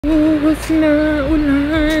Buhos na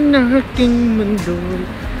ulan aking mundo'y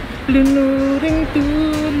lunuring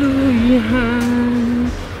tuluyan.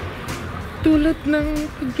 Tulad ng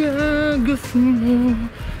pag-agos mo,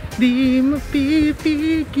 di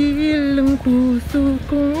mapipigil ang puso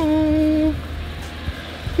ko.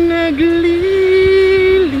 Nagliliyab.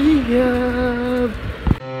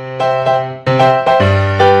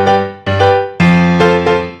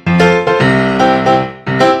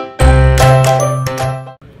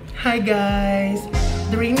 Hi guys!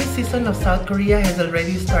 The rainy season of South Korea has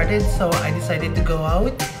already started, so I decided to go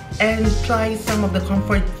out and try some of the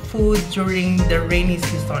comfort food during the rainy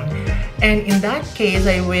season. And in that case,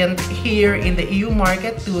 I went here in the EU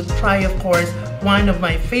market to try, of course, one of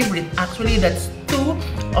my favorite. Actually, that's two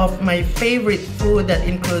of my favorite food that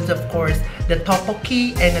includes, of course, the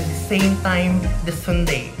tteokbokki and at the same time the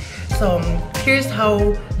sundae. So here's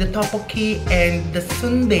how the tteokbokki and the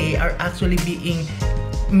sundae are actually being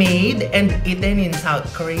made and eaten in South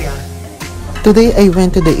Korea. Today I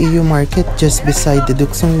went to the EU market just beside the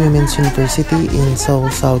Duksung Women's University in Seoul,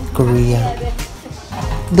 South Korea.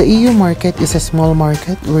 The EU market is a small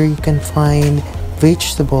market where you can find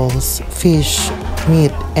vegetables, fish,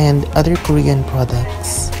 meat, and other Korean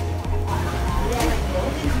products.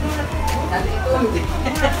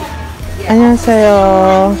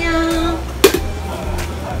 안녕하세요.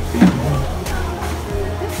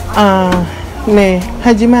 네,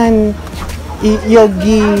 하지만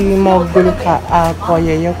여기 먹을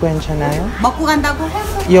거예요? 괜찮아요? 먹고 간다고?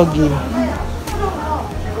 여기.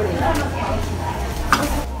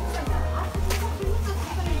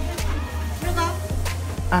 들어가.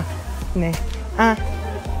 네.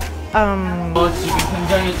 지금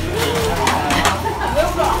굉장히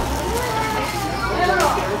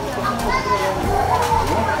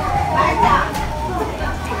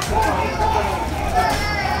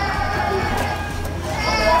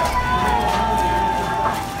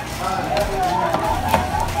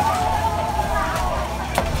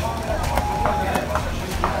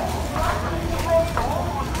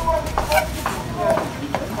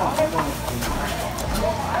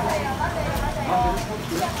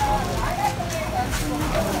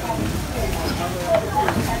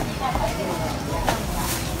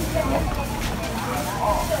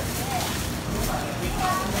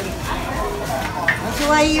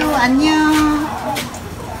좋아요. 안녕.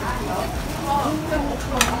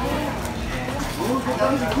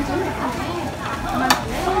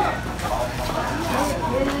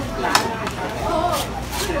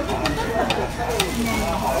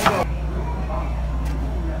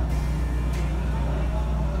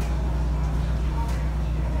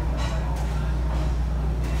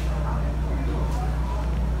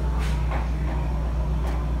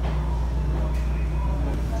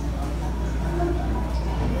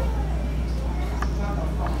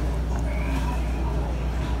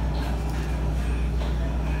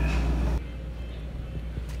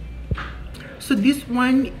 So this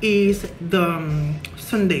one is the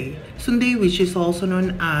sundae, which is also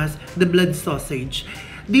known as the blood sausage.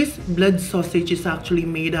 This blood sausage is actually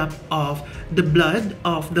made up of the blood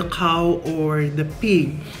of the cow or the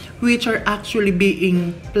pig, which are actually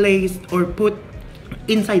being placed or put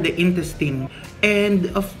inside the intestine, and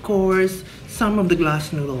of course some of the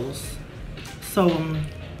glass noodles. So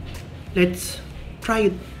let's try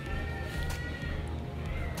it.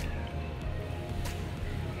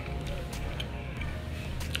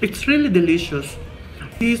 It's really delicious.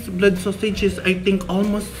 This blood sausage is, I think,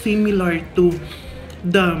 almost similar to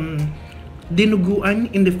the dinuguan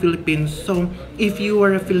in the Philippines. So if you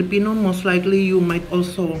are a Filipino, most likely you might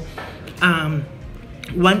also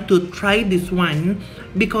want to try this one,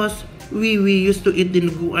 because we used to eat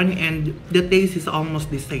dinuguan and the taste is almost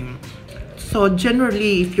the same. So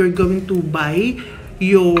generally, if you're going to buy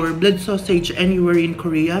your blood sausage anywhere in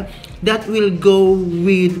Korea, that will go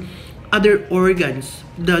with other organs,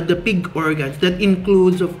 the pig organs. That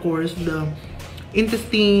includes, of course, the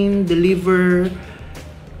intestine, the liver,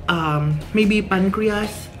 maybe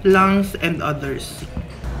pancreas, lungs, and others.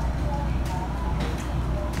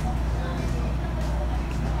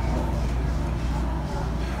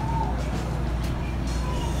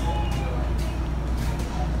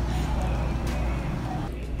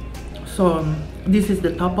 So this is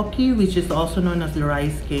the tteokbokki, which is also known as the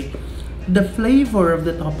rice cake. The flavor of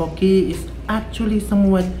the tteokbokki is actually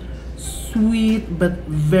somewhat sweet but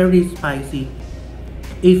very spicy.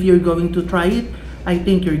 If you're going to try it, I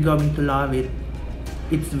think you're going to love it.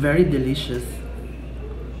 It's very delicious.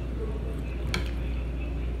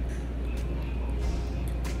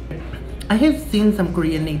 I have seen some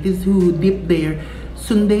Korean natives who dip their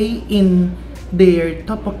sundae in their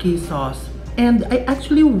tteokbokki sauce. And I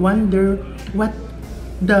actually wonder what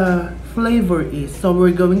the flavor is. So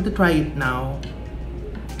we're going to try it now.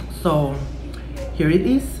 So here it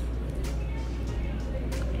is.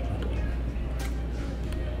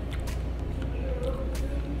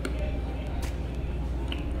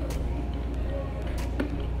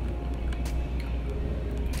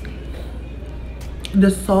 The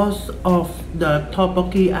sauce of the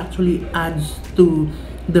tteokbokki actually adds to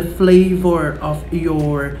the flavor of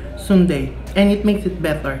your sundae, and it makes it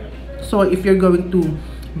better. So if you're going to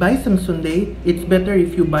buy some sundae, it's better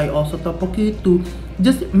if you buy also tteokbokki to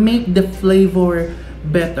just make the flavor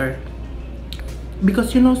better,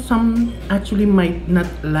 because you know some actually might not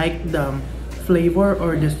like the flavor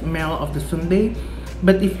or the smell of the sundae,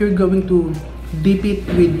 but if you're going to dip it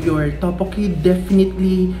with your tteokbokki,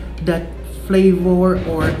 definitely that flavor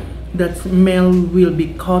or that smell will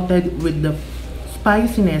be coated with the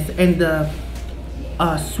spiciness and the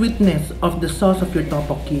sweetness of the sauce of your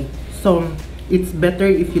tteokbokki. So it's better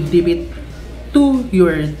if you dip it to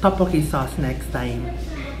your tteokbokki sauce next time.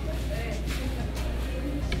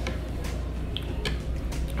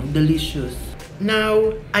 Delicious.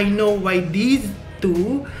 Now I know why these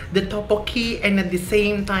two, the tteokbokki and at the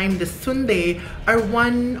same time the sundae, are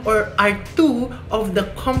one or are two of the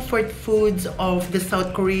comfort foods of the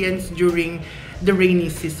South Koreans during the rainy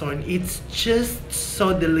season. It's just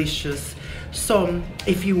so delicious. So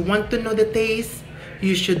if you want to know the taste,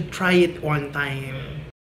 you should try it one time.